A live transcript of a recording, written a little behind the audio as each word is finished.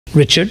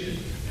Richard,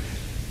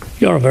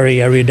 you're a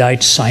very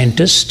erudite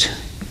scientist.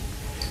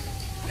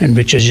 And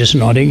Richard's just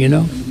nodding, you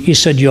know. He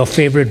said, your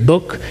favorite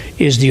book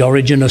is The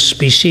Origin of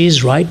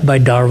Species, right, by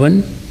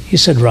Darwin? He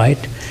said, right.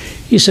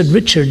 He said,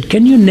 Richard,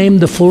 can you name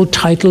the full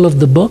title of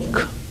the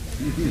book?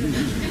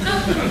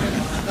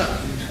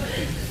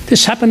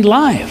 This happened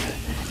live.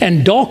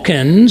 And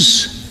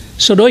Dawkins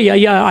said, oh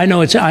yeah, I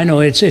know it's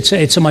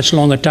a much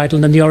longer title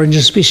than The Origin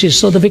of Species.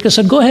 So the vicar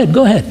said, go ahead,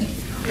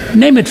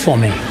 name it for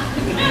me.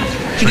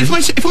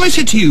 If I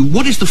said to you,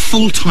 what is the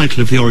full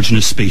title of The Origin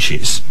of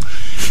Species?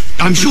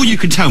 I'm sure you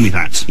could tell me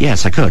that.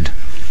 Yes, I could.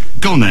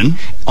 Go on then.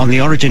 On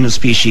the origin of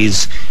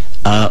species,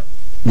 I'm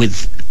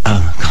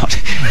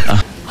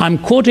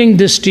quoting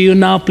this to you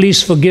now,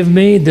 please forgive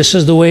me. This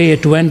is the way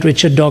it went.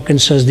 Richard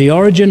Dawkins says, the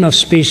origin of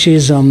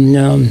species, oh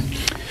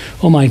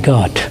my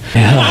God.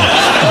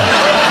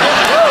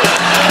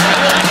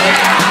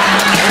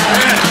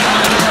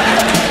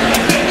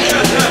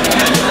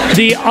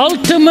 The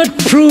ultimate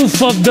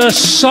proof of the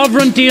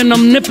sovereignty and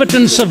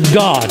omnipotence of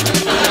God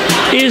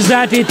is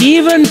that it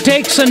even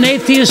takes an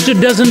atheist who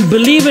doesn't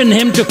believe in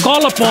him to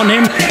call upon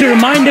him to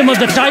remind him of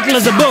the title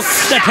of the book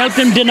that helped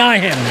him deny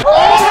him.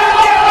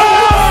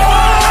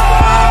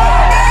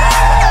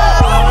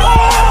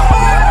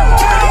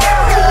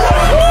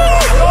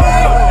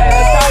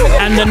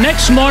 And the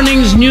next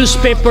morning's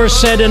newspaper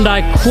said, and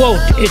I quote,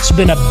 it's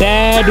been a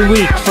bad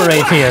week for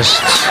atheists.